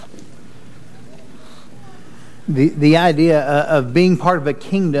The idea of being part of a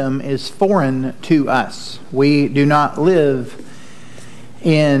kingdom is foreign to us. We do not live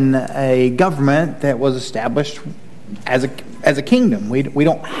in a government that was established as a kingdom. We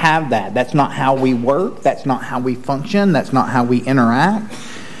don't have that. That's not how we work. That's not how we function. That's not how we interact.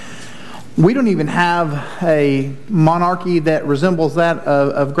 We don't even have a monarchy that resembles that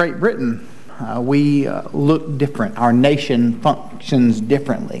of Great Britain. We look different. Our nation functions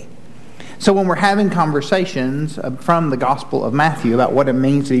differently. So when we're having conversations from the Gospel of Matthew about what it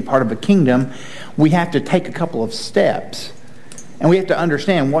means to be part of a kingdom, we have to take a couple of steps. And we have to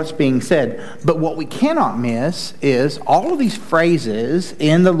understand what's being said. But what we cannot miss is all of these phrases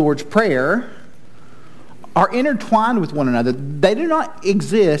in the Lord's Prayer are intertwined with one another. They do not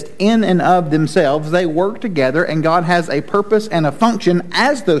exist in and of themselves. They work together, and God has a purpose and a function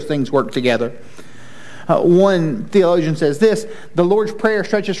as those things work together. One theologian says this: the Lord's Prayer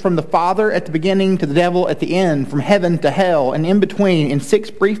stretches from the Father at the beginning to the devil at the end, from heaven to hell, and in between, in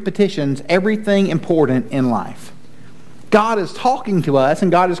 6 brief petitions, everything important in life. God is talking to us,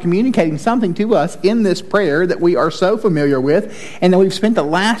 and God is communicating something to us in this prayer that we are so familiar with, and that we've spent the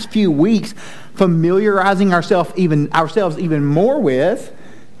last few weeks familiarizing ourselves even more with,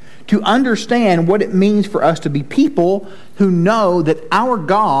 to understand what it means for us to be people who know that our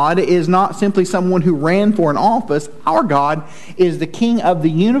God is not simply someone who ran for an office. Our God is the King of the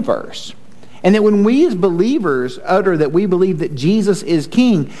universe. And that when we as believers utter that we believe that Jesus is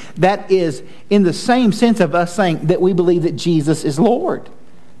King, that is in the same sense of us saying that we believe that Jesus is Lord.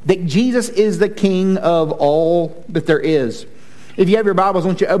 That Jesus is the King of all that there is. If you have your Bibles, I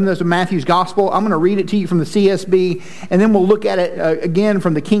want you to open those to Matthew's Gospel. I'm going to read it to you from the CSB, and then we'll look at it again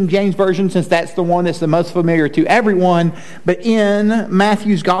from the King James Version, since that's the one that's the most familiar to everyone. But in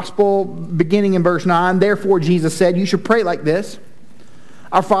Matthew's Gospel, beginning in verse 9, therefore Jesus said, you should pray like this: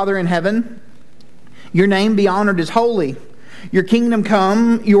 Our Father in heaven, your name be honored as holy. Your kingdom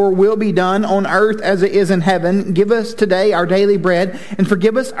come, your will be done on earth as it is in heaven. Give us today our daily bread, and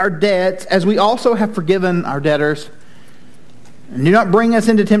forgive us our debts as we also have forgiven our debtors. And do not bring us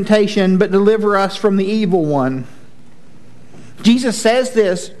into temptation, but deliver us from the evil one. Jesus says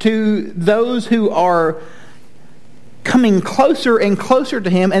this to those who are coming closer and closer to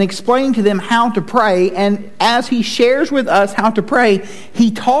Him and explaining to them how to pray. And as He shares with us how to pray,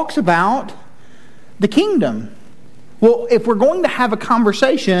 He talks about the kingdom. Well, if we're going to have a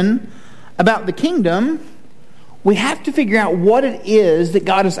conversation about the kingdom, we have to figure out what it is that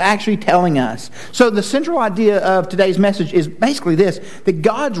God is actually telling us. So the central idea of today's message is basically this: that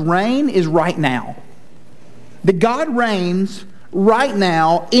God's reign is right now. That God reigns right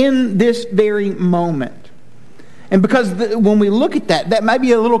now in this very moment. And because when we look at that, that may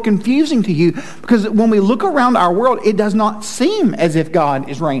be a little confusing to you, because when we look around our world, it does not seem as if God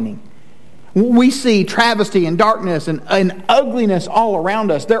is reigning. We see travesty and darkness and ugliness all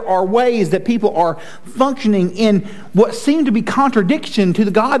around us. There are ways that people are functioning in what seem to be contradiction to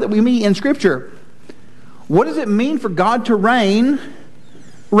the God that we meet in Scripture. What does it mean for God to reign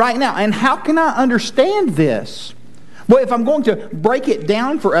right now? And how can I understand this? Well, if I'm going to break it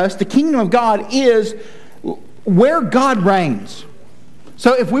down for us, the kingdom of God is where God reigns.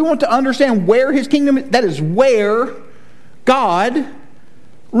 So if we want to understand where His kingdom is, that is where God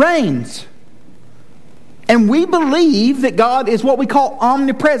reigns. And we believe that God is what we call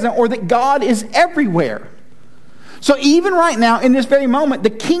omnipresent, or that God is everywhere. So even right now, in this very moment, the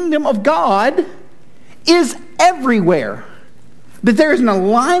kingdom of God is everywhere. That there is an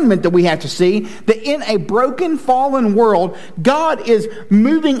alignment that we have to see, that in a broken, fallen world, God is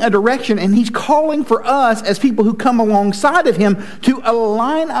moving a direction, and He's calling for us as people who come alongside of Him to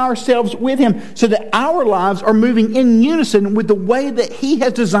align ourselves with Him so that our lives are moving in unison with the way that He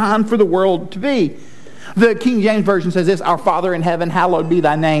has designed for the world to be. The King James Version says this: Our Father in heaven, hallowed be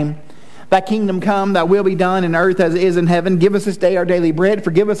thy name. Thy kingdom come, thy will be done in earth as it is in heaven. Give us this day our daily bread.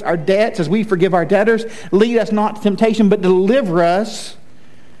 Forgive us our debts as we forgive our debtors. Lead us not to temptation, but deliver us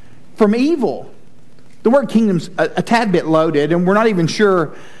from evil. The word kingdom's a tad bit loaded, and we're not even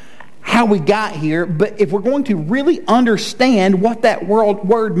sure how we got here. But if we're going to really understand what that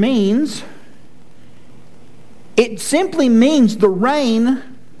word means, it simply means the reign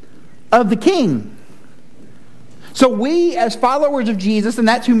of the king. So we, as followers of Jesus, and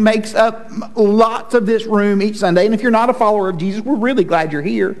that's who makes up lots of this room each Sunday, and if you're not a follower of Jesus, we're really glad you're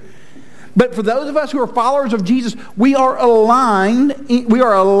here. But for those of us who are followers of Jesus, we are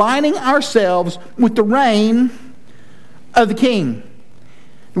aligning ourselves with the reign of the King.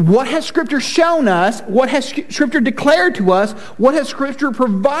 What has Scripture shown us? What has Scripture declared to us? What has Scripture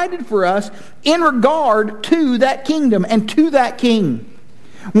provided for us in regard to that kingdom and to that King?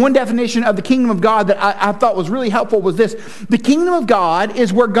 One definition of the kingdom of God that I thought was really helpful was this. The kingdom of God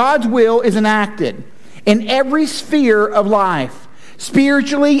is where God's will is enacted in every sphere of life.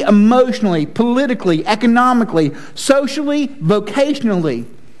 Spiritually, emotionally, politically, economically, socially, vocationally.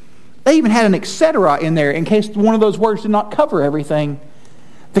 They even had an etc. in there in case one of those words did not cover everything.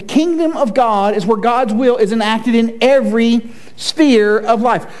 The kingdom of God is where God's will is enacted in every sphere of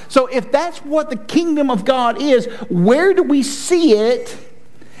life. So if that's what the kingdom of God is, where do we see it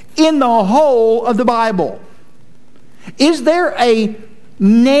in the whole of the Bible? Is there a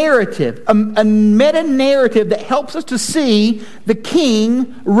narrative, a meta-narrative that helps us to see the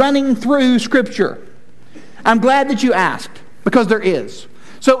king running through Scripture? I'm glad that you asked, because there is.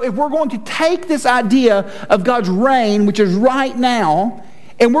 So if we're going to take this idea of God's reign, which is right now,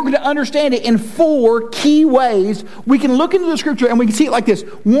 and we're going to understand it in 4 key ways, we can look into the Scripture and we can see it like this.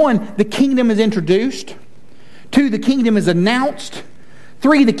 1, the kingdom is introduced. 2, the kingdom is announced.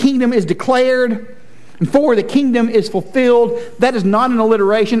 3, the kingdom is declared. And 4, the kingdom is fulfilled. That is not an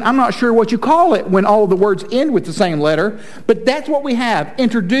alliteration. I'm not sure what you call it when all of the words end with the same letter. But that's what we have.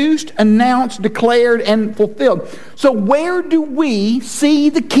 Introduced, announced, declared, and fulfilled. So where do we see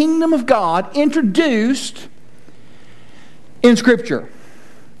the kingdom of God introduced in Scripture?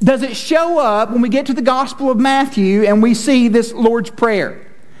 Does it show up when we get to the Gospel of Matthew and we see this Lord's Prayer?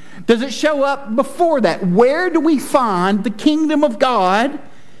 Does it show up before that? Where do we find the kingdom of God,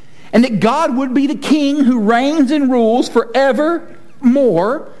 and that God would be the king who reigns and rules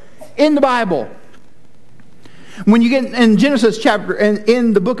forevermore in the Bible? When you get in Genesis chapter,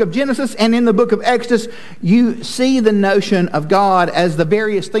 in the book of Genesis and in the book of Exodus, you see the notion of God as the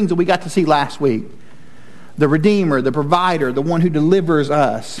various things that we got to see last week. The Redeemer, the Provider, the one who delivers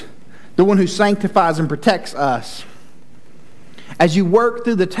us, the one who sanctifies and protects us. As you work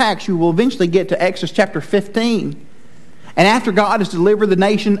through the text, you will eventually get to Exodus chapter 15. And after God has delivered the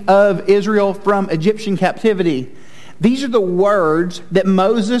nation of Israel from Egyptian captivity, these are the words that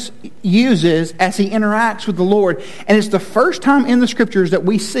Moses uses as he interacts with the Lord. And it's the first time in the Scriptures that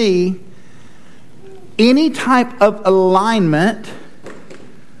we see any type of alignment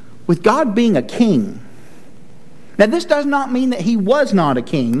with God being a king. Now, this does not mean that he was not a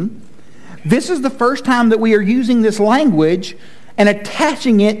king. This is the first time that we are using this language and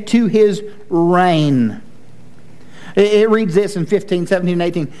attaching it to his reign. It reads this in 15, 17, and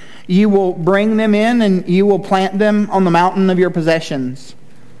 18. You will bring them in and you will plant them on the mountain of your possessions.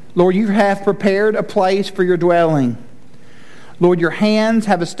 Lord, you have prepared a place for your dwelling. Lord, your hands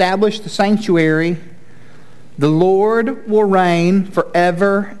have established the sanctuary. The Lord will reign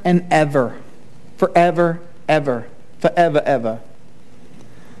forever and ever. Forever, ever. Forever, ever.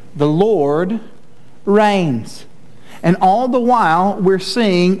 The Lord reigns. And all the while, we're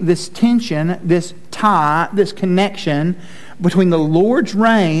seeing this tension, this tie, this connection between the Lord's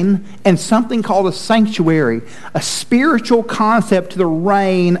reign and something called a sanctuary, a spiritual concept to the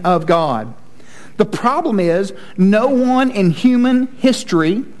reign of God. The problem is, no one in human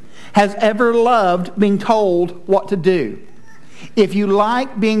history has ever loved being told what to do. If you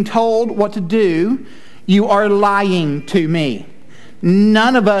like being told what to do, you are lying to me.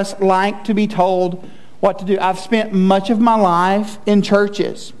 None of us like to be told what to do. I've spent much of my life in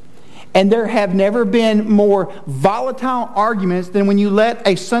churches, and there have never been more volatile arguments than when you let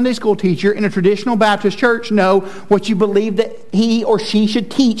a Sunday school teacher in a traditional Baptist church know what you believe that he or she should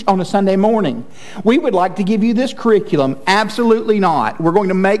teach on a Sunday morning. We would like to give you this curriculum. Absolutely not. We're going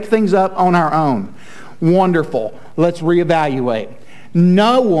to make things up on our own. Wonderful. Let's reevaluate.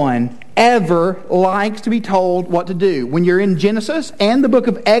 No one ever likes to be told what to do. When you're in Genesis and the book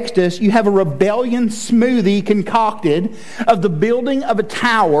of Exodus, you have a rebellion smoothie concocted of the building of a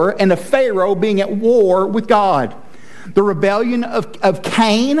tower and a Pharaoh being at war with God. The rebellion of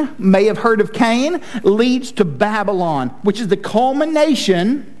Cain, may have heard of Cain, leads to Babylon, which is the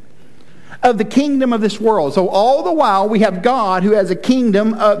culmination of the kingdom of this world. So all the while we have God who has a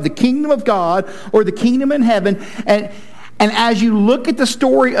kingdom of the kingdom of God, or the kingdom in heaven. And as you look at the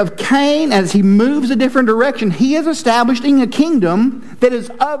story of Cain, as he moves a different direction, he is establishing a kingdom that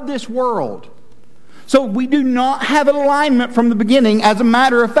is of this world. So we do not have an alignment from the beginning. As a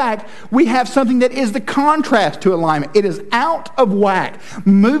matter of fact, we have something that is the contrast to alignment. It is out of whack,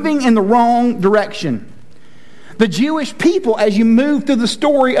 moving in the wrong direction. The Jewish people, as you move through the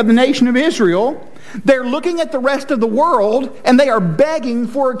story of the nation of Israel, they're looking at the rest of the world and they are begging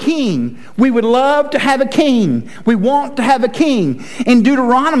for a king. We would love to have a king. We want to have a king. In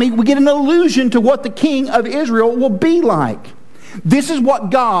Deuteronomy, we get an allusion to what the king of Israel will be like. This is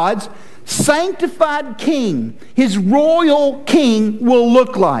what God's sanctified king, his royal king, will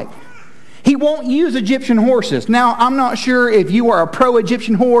look like. He won't use Egyptian horses. Now, I'm not sure if you are a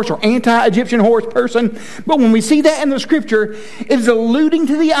pro-Egyptian horse or anti-Egyptian horse person, but when we see that in the Scripture, it is alluding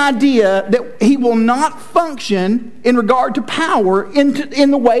to the idea that he will not function in regard to power in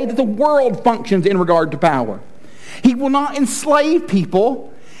the way that the world functions in regard to power. He will not enslave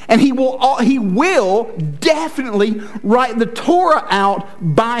people, and he will definitely write the Torah out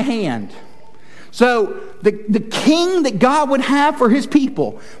by hand. So the king that God would have for his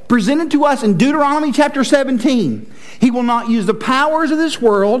people, presented to us in Deuteronomy chapter 17, he will not use the powers of this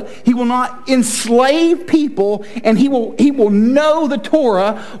world, he will not enslave people, and he will know the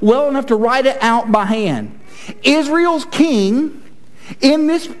Torah well enough to write it out by hand. Israel's king, in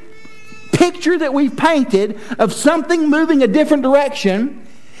this picture that we've painted of something moving a different direction,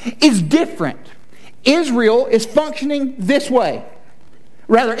 is different. Israel is functioning this way.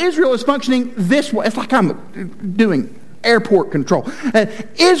 Rather, Israel is functioning this way. It's like I'm doing airport control.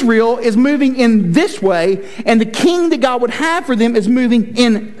 Israel is moving in this way, and the king that God would have for them is moving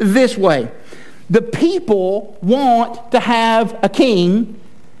in this way. The people want to have a king,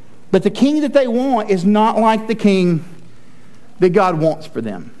 but the king that they want is not like the king that God wants for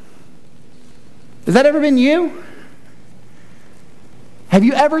them. Has that ever been you? Have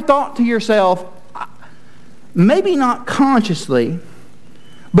you ever thought to yourself, maybe not consciously,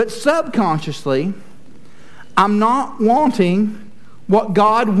 but subconsciously, I'm not wanting what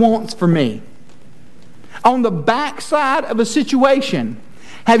God wants for me? On the backside of a situation,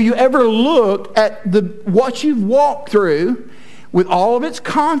 have you ever looked at what you've walked through with all of its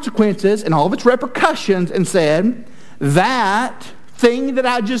consequences and all of its repercussions and said, that thing that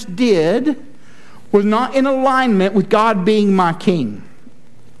I just did was not in alignment with God being my king?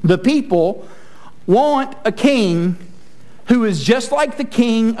 The people want a king who is just like the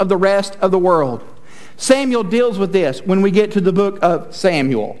king of the rest of the world. Samuel deals with this when we get to the book of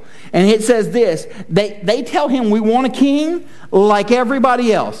Samuel. And it says this, they tell him, we want a king like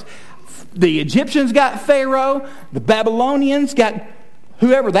everybody else. The Egyptians got Pharaoh, the Babylonians got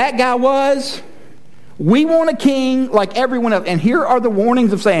whoever that guy was. We want a king like everyone else. And here are the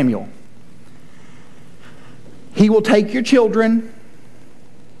warnings of Samuel. He will take your children.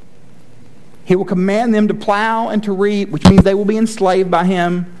 He will command them to plow and to reap, which means they will be enslaved by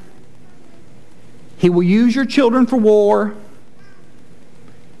him. He will use your children for war.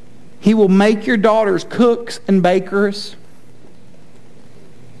 He will make your daughters cooks and bakers.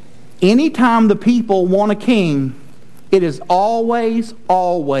 Anytime the people want a king, it is always,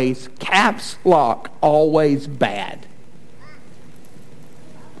 caps lock, always bad.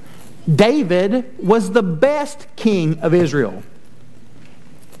 David was the best king of Israel.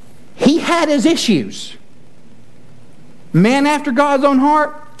 He had his issues. Man after God's own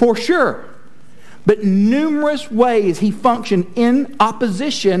heart, for sure. But numerous ways he functioned in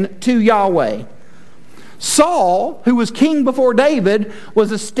opposition to Yahweh. Saul, who was king before David,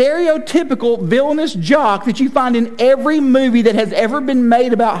 was a stereotypical villainous jock that you find in every movie that has ever been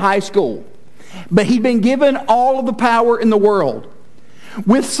made about high school. But he'd been given all of the power in the world.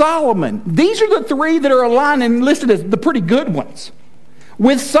 With Solomon, these are the three that are aligned and listed as the pretty good ones.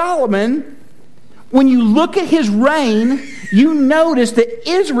 With Solomon, when you look at his reign, you notice that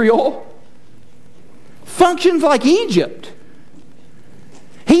Israel functions like Egypt.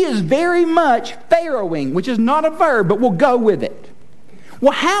 He is very much Pharaohing, which is not a verb, but we'll go with it.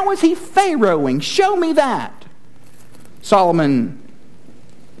 Well, how is he Pharaohing? Show me that. Solomon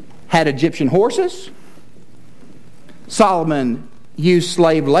had Egyptian horses. Solomon used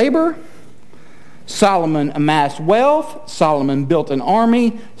slave labor. Solomon amassed wealth. Solomon built an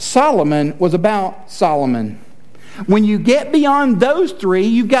army. Solomon was about Solomon. When you get beyond those three,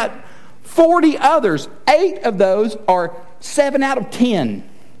 you've got 40 others. 8 of those are 7 out of 10.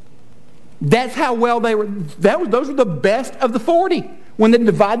 That's how well they were. Those were the best of the 40 when they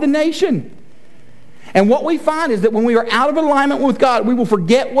divide the nation. And what we find is that when we are out of alignment with God, we will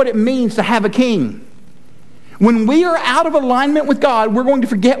forget what it means to have a king. When we are out of alignment with God, we're going to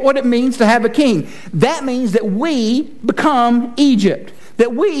forget what it means to have a king. That means that we become Egypt,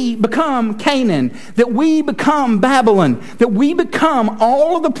 that we become Canaan, that we become Babylon, that we become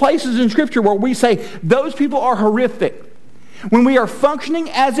all of the places in Scripture where we say those people are horrific. When we are functioning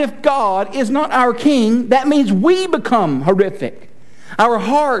as if God is not our king, that means we become horrific. Our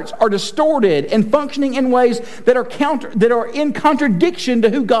hearts are distorted and functioning in ways that are in contradiction to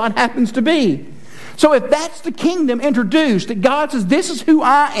who God happens to be. So if that's the kingdom introduced, that God says, this is who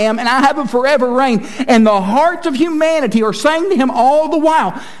I am and I have a forever reign, and the hearts of humanity are saying to him all the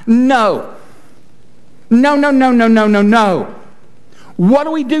while, no. No, no, no, no, no, no, no. What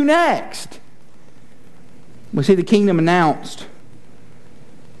do we do next? We see the kingdom announced.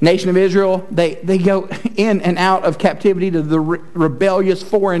 Nation of Israel, they go in and out of captivity to the rebellious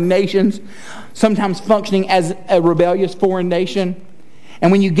foreign nations, sometimes functioning as a rebellious foreign nation.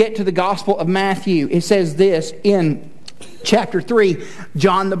 And when you get to the Gospel of Matthew, it says this in chapter 3,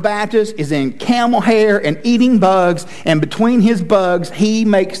 John the Baptist is in camel hair and eating bugs, and between his bugs, he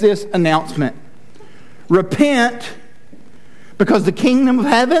makes this announcement. Repent, because the kingdom of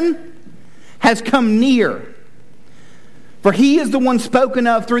heaven has come near. For he is the one spoken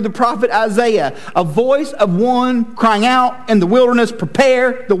of through the prophet Isaiah, a voice of one crying out in the wilderness,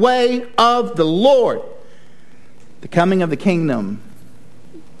 prepare the way of the Lord. The coming of the kingdom,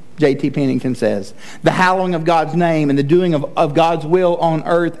 J.T. Pennington says, the hallowing of God's name and the doing of God's will on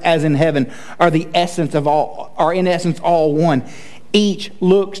earth as in heaven are in essence all one. Each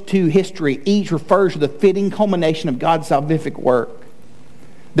looks to history. Each refers to the fitting culmination of God's salvific work.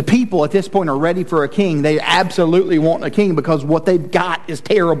 The people at this point are ready for a king. They absolutely want a king because what they've got is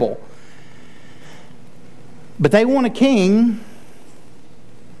terrible. But they want a king,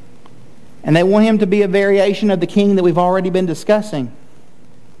 and they want him to be a variation of the king that we've already been discussing.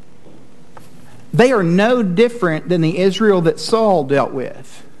 They are no different than the Israel that Saul dealt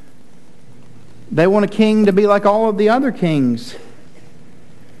with. They want a king to be like all of the other kings.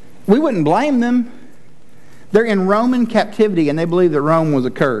 We wouldn't blame them. They're in Roman captivity, and they believe that Rome was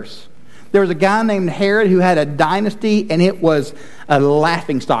a curse. There was a guy named Herod who had a dynasty, and it was a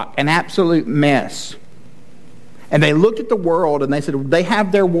laughingstock, an absolute mess. And they looked at the world, and they said, they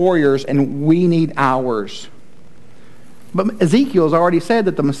have their warriors, and we need ours. But Ezekiel has already said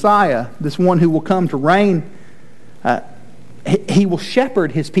that the Messiah, this one who will come to reign, he will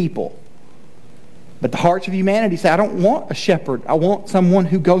shepherd his people. But the hearts of humanity say, I don't want a shepherd. I want someone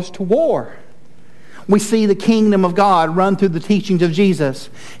who goes to war. We see the kingdom of God run through the teachings of Jesus.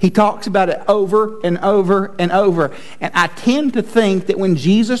 He talks about it over and over and over. And I tend to think that when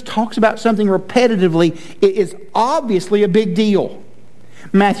Jesus talks about something repetitively, it is obviously a big deal.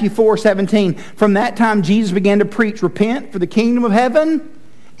 Matthew 4:17. From that time Jesus began to preach, repent, for the kingdom of heaven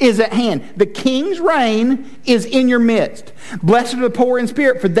is at hand. The king's reign is in your midst. Blessed are the poor in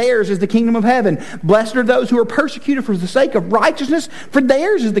spirit, for theirs is the kingdom of heaven. Blessed are those who are persecuted for the sake of righteousness, for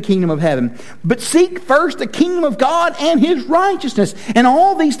theirs is the kingdom of heaven. But seek first the kingdom of God and his righteousness, and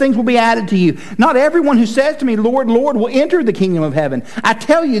all these things will be added to you. Not everyone who says to me, Lord, Lord, will enter the kingdom of heaven. I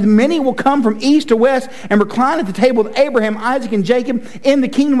tell you, many will come from east to west and recline at the table of Abraham, Isaac, and Jacob in the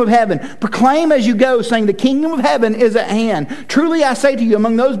kingdom of heaven. Proclaim as you go, saying, the kingdom of heaven is at hand. Truly I say to you,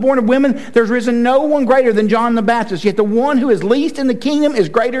 among those born of women, there's risen no one greater than John the Baptist. Yet the one who is least in the kingdom is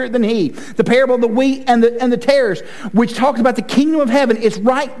greater than he. The parable of the wheat and the tares, which talks about the kingdom of heaven, is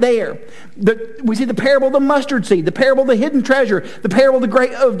right there. We see the parable of the mustard seed, the parable of the hidden treasure, the parable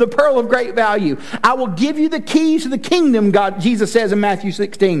of the pearl of great value. I will give you the keys to the kingdom, Jesus says in Matthew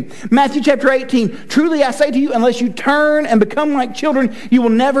 16. Matthew chapter 18, truly I say to you, unless you turn and become like children, you will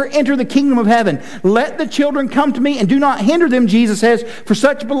never enter the kingdom of heaven. Let the children come to me and do not hinder them, Jesus says, for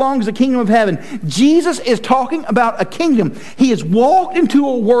such belongs the kingdom of heaven. Jesus is talking about a kingdom. He has walked into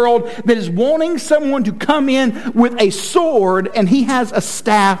a world that is wanting someone to come in with a sword, and he has a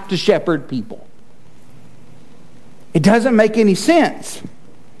staff to shepherd people. It doesn't make any sense.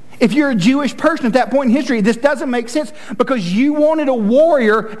 If you're a Jewish person at that point in history, this doesn't make sense because you wanted a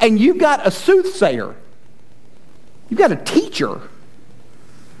warrior and you've got a soothsayer. You've got a teacher.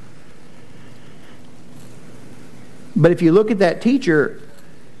 But if you look at that teacher,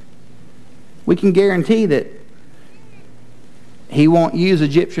 we can guarantee that he won't use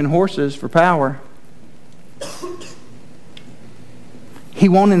Egyptian horses for power. He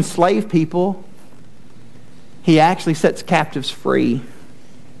won't enslave people. He actually sets captives free.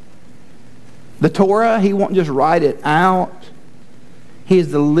 The Torah, he won't just write it out. He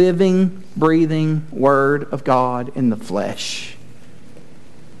is the living, breathing Word of God in the flesh.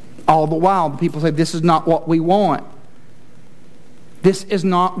 All the while, the people say, this is not what we want. This is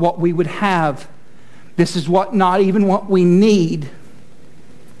not what we would have. This is not even what we need.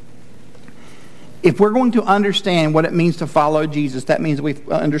 If we're going to understand what it means to follow Jesus, that means we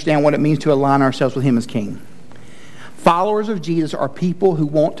understand what it means to align ourselves with him as king. Followers of Jesus are people who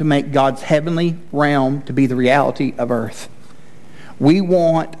want to make God's heavenly realm to be the reality of earth. We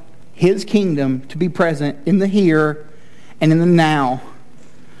want his kingdom to be present in the here and in the now.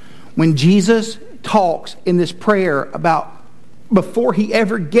 When Jesus talks in this prayer about before he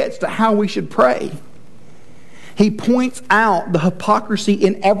ever gets to how we should pray, he points out the hypocrisy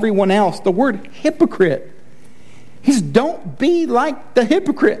in everyone else. The word hypocrite. He says, don't be like the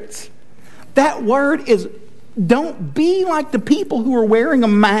hypocrites. That word is, don't be like the people who are wearing a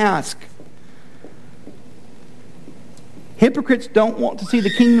mask. Hypocrites don't want to see the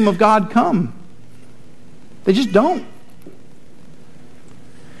kingdom of God come. They just don't.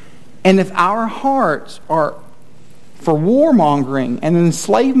 And if our hearts are for warmongering and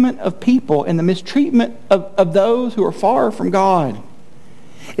enslavement of people and the mistreatment of those who are far from God,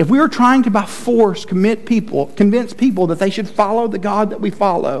 if we are trying to by force convince people that they should follow the God that we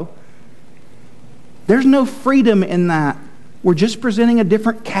follow, there's no freedom in that. We're just presenting a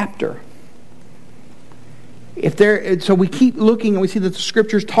different captor. So we keep looking and we see that the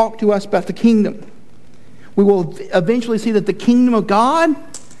Scriptures talk to us about the kingdom. We will eventually see that the kingdom of God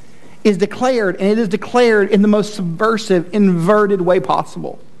is declared, and it is declared in the most subversive, inverted way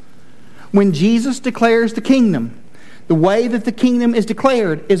possible. When Jesus declares the kingdom, the way that the kingdom is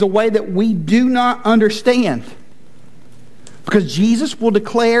declared is a way that we do not understand. Because Jesus will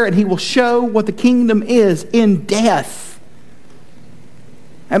declare and he will show what the kingdom is in death.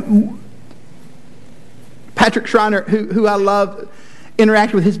 And Patrick Schreiner, who I love,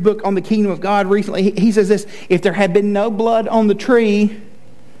 interacted with his book on the kingdom of God recently. He says this: if there had been no blood on the tree,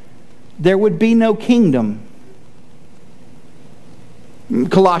 there would be no kingdom.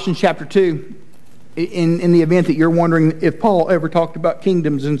 Colossians chapter 2, in the event that you're wondering if Paul ever talked about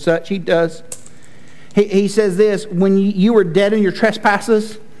kingdoms and such, he does. He says this: when you were dead in your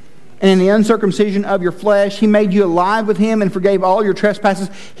trespasses and in the uncircumcision of your flesh, he made you alive with him and forgave all your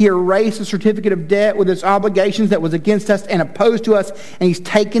trespasses. He erased the certificate of debt with its obligations that was against us and opposed to us, and he's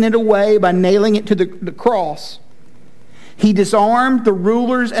taken it away by nailing it to the cross. He disarmed the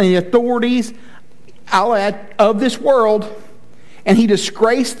rulers and the authorities, I'll add, of this world, and he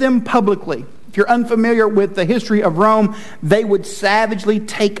disgraced them publicly. If you're unfamiliar with the history of Rome, they would savagely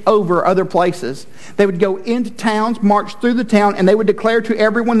take over other places. They would go into towns, march through the town, and they would declare to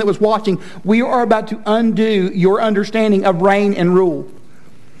everyone that was watching, we are about to undo your understanding of reign and rule.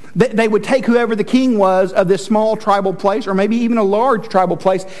 They would take whoever the king was of this small tribal place, or maybe even a large tribal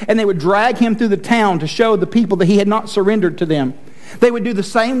place, and they would drag him through the town to show the people that he had not surrendered to them. They would do the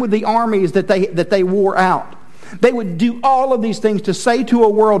same with the armies that they wore out. They would do all of these things to say to a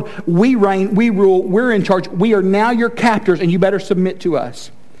world, we reign, we rule, we're in charge, we are now your captors, and you better submit to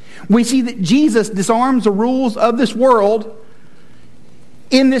us. We see that Jesus disarms the rules of this world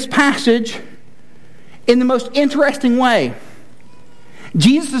in this passage in the most interesting way.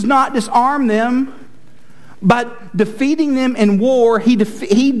 Jesus does not disarm them by defeating them in war. He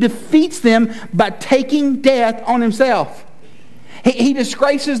defeats them by taking death on himself. He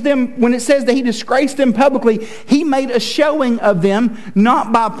disgraces them. When it says that he disgraced them publicly, he made a showing of them,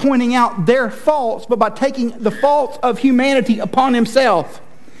 not by pointing out their faults, but by taking the faults of humanity upon himself.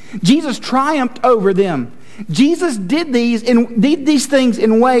 Jesus triumphed over them. Jesus did these things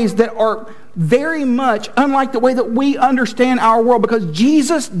in ways that are very much unlike the way that we understand our world, because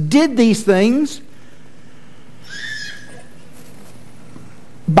Jesus did these things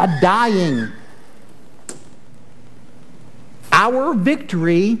by dying. Our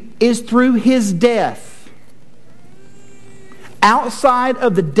victory is through his death. Outside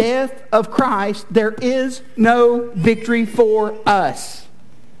of the death of Christ, there is no victory for us.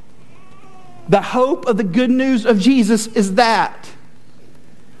 The hope of the good news of Jesus is that.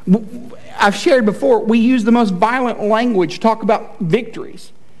 I've shared before, we use the most violent language to talk about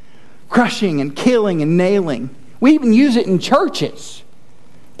victories. Crushing and killing and nailing. We even use it in churches.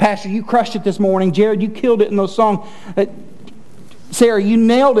 Pastor, you crushed it this morning. Jared, you killed it in those songs. Sarah, you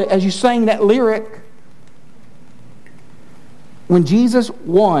nailed it as you sang that lyric. When Jesus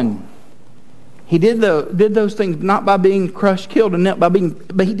won, he did those things not by being crushed, killed, and nailed,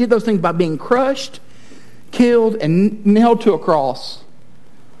 but he did those things by being crushed, killed, and nailed to a cross.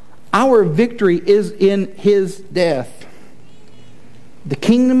 Our victory is in his death. The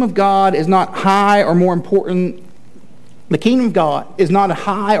kingdom of God is not high or more important. The kingdom of God is not a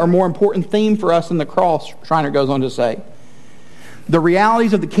high or more important theme for us than the cross, Schreiner goes on to say. The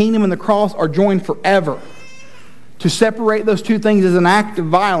realities of the kingdom and the cross are joined forever. To separate those two things is an act of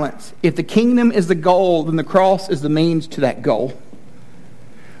violence. If the kingdom is the goal, then the cross is the means to that goal.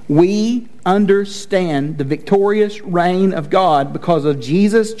 We understand the victorious reign of God because of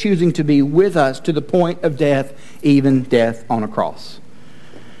Jesus choosing to be with us to the point of death, even death on a cross.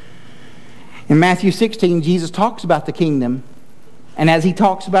 In Matthew 16, Jesus talks about the kingdom. And as he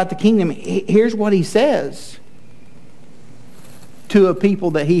talks about the kingdom, here's what he says to a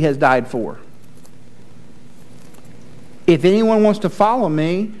people that he has died for. If anyone wants to follow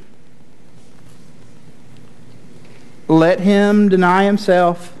me, let him deny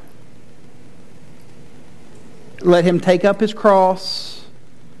himself. Let him take up his cross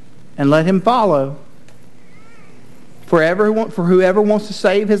and let him follow. For whoever wants to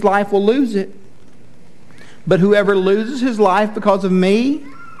save his life will lose it. But whoever loses his life because of me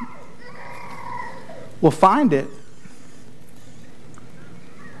will find it.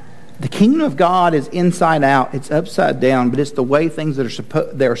 The kingdom of God is inside out. It's upside down, but it's the way things that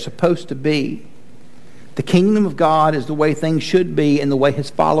are supposed to be. The kingdom of God is the way things should be and the way His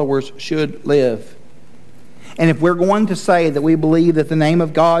followers should live. And if we're going to say that we believe that the name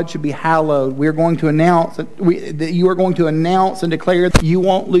of God should be hallowed, we're going to announce that you are going to announce and declare that you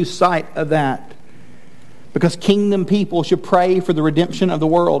won't lose sight of that. Because kingdom people should pray for the redemption of the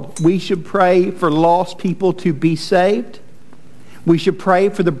world. We should pray for lost people to be saved. We should pray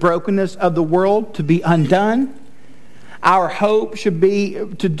for the brokenness of the world to be undone. Our hope should be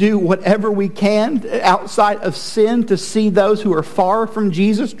to do whatever we can outside of sin to see those who are far from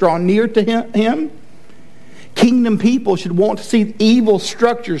Jesus draw near to Him. Kingdom people should want to see evil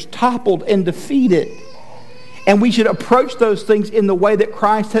structures toppled and defeated. And we should approach those things in the way that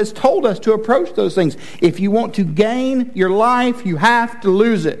Christ has told us to approach those things. If you want to gain your life, you have to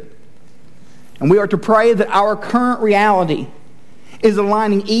lose it. And we are to pray that our current reality is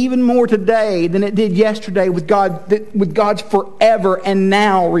aligning even more today than it did yesterday with God's forever and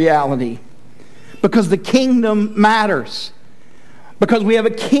now reality. Because the kingdom matters. Because we have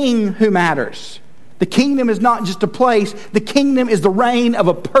a king who matters. The kingdom is not just a place. The kingdom is the reign of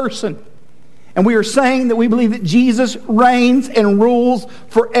a person. And we are saying that we believe that Jesus reigns and rules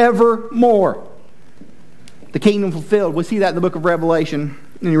forevermore. The kingdom fulfilled. We see that in the book of Revelation.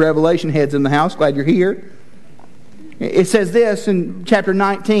 Any Revelation heads in the house, glad you're here. It says this in chapter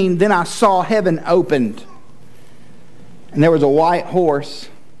 19, "Then I saw heaven opened, and there was a white horse.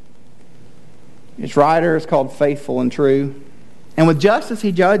 Its rider is called Faithful and True. And with justice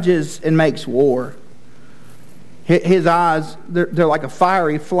he judges and makes war. His eyes, they're like a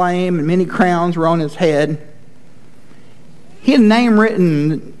fiery flame, and many crowns were on his head. He had a name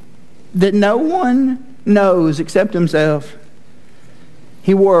written that no one knows except himself.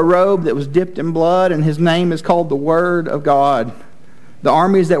 He wore a robe that was dipped in blood, and his name is called the Word of God. The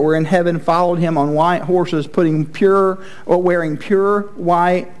armies that were in heaven followed him on white horses, wearing pure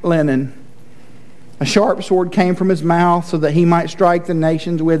white linen. A sharp sword came from his mouth so that he might strike the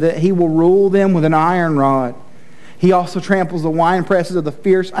nations with it. He will rule them with an iron rod. He also tramples the winepresses of the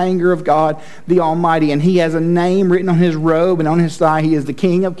fierce anger of God, the Almighty. And he has a name written on his robe and on his thigh. He is the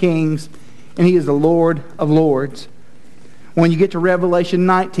King of Kings, and he is the Lord of Lords. When you get to Revelation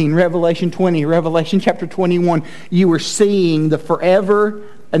 19, Revelation 20, Revelation chapter 21, you are seeing the forever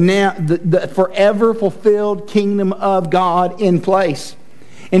fulfilled kingdom of God in place.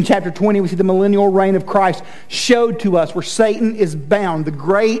 In chapter 20, we see the millennial reign of Christ showed to us where Satan is bound. The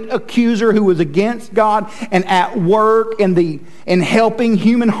great accuser who was against God and at work in helping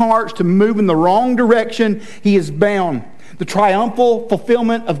human hearts to move in the wrong direction, he is bound. The triumphal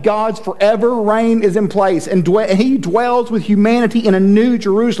fulfillment of God's forever reign is in place, and he dwells with humanity in a new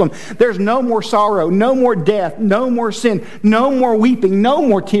Jerusalem. There's no more sorrow, no more death, no more sin, no more weeping, no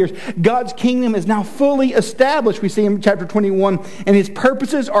more tears. God's kingdom is now fully established, we see in chapter 21, and his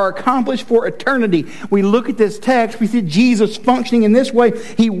purposes are accomplished for eternity. We look at this text, we see Jesus functioning in this way.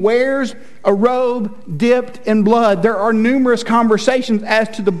 He wears a robe dipped in blood. There are numerous conversations as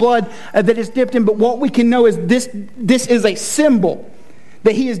to the blood that is dipped in, but what we can know is this is a symbol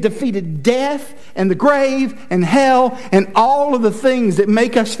that he has defeated death and the grave and hell and all of the things that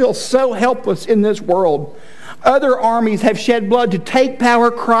make us feel so helpless in this world. Other armies have shed blood to take power.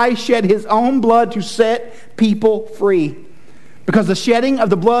 Christ shed his own blood to set people free. Because the shedding of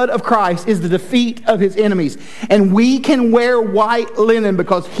the blood of Christ is the defeat of his enemies. And we can wear white linen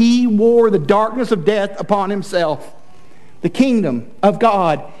because he wore the darkness of death upon himself. The kingdom of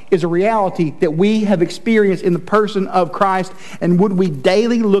God is a reality that we have experienced in the person of Christ. And would we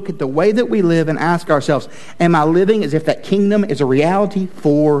daily look at the way that we live and ask ourselves, am I living as if that kingdom is a reality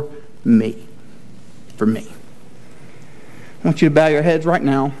for me? For me. I want you to bow your heads right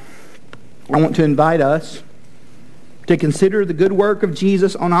now. I want to invite us to consider the good work of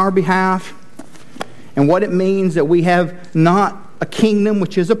Jesus on our behalf and what it means that we have not a kingdom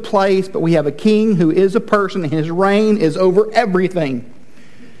which is a place, but we have a king who is a person, and his reign is over everything.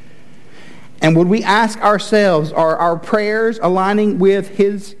 And would we ask ourselves, are our prayers aligning with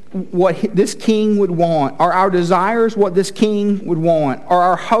what this king would want? Are our desires what this king would want? Are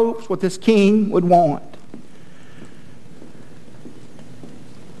our hopes what this king would want?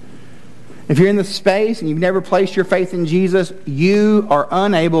 If you're in this space and you've never placed your faith in Jesus, you are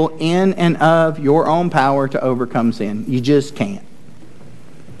unable in and of your own power to overcome sin. You just can't.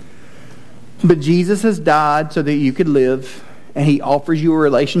 But Jesus has died so that you could live, and he offers you a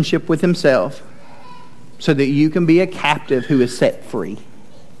relationship with himself so that you can be a captive who is set free.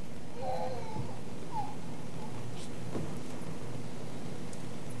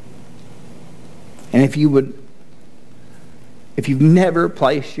 And if you've never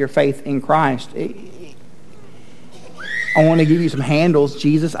placed your faith in Christ, I want to give you some handles.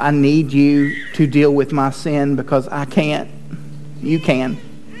 Jesus, I need you to deal with my sin because I can't. You can.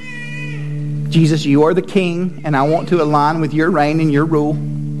 Jesus, you are the King, and I want to align with your reign and your rule.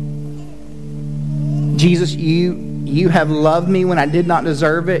 Jesus, you have loved me when I did not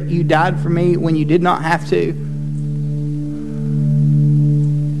deserve it. You died for me when you did not have to.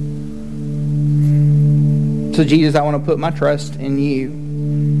 So Jesus, I want to put my trust in you.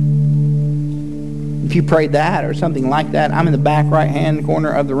 If you prayed that or something like that, I'm in the back right-hand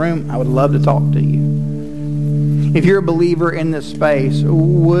corner of the room. I would love to talk to you. If you're a believer in this space,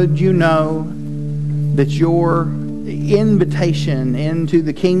 would you know that your invitation into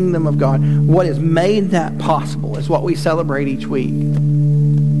the kingdom of God, what has made that possible, is what we celebrate each week.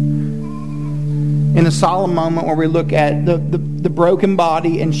 In a solemn moment where we look at the broken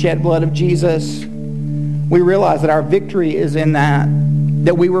body and shed blood of Jesus, we realize that our victory is in that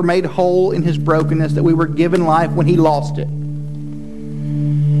we were made whole in his brokenness, that we were given life when he lost it.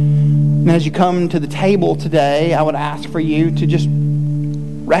 And as you come to the table today, I would ask for you to just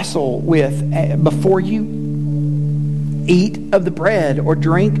wrestle with, before you eat of the bread or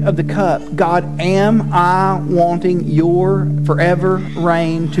drink of the cup, God, am I wanting your forever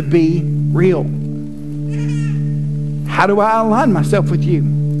reign to be real? How do I align myself with you?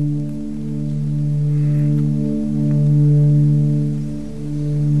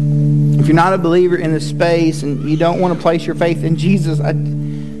 If you're not a believer in this space and you don't want to place your faith in Jesus, I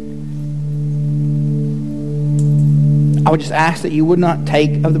would just ask that you would not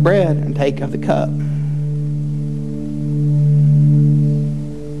take of the bread and take of the cup.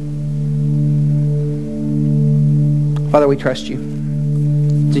 Father, we trust you.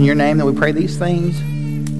 It's in your name that we pray these things.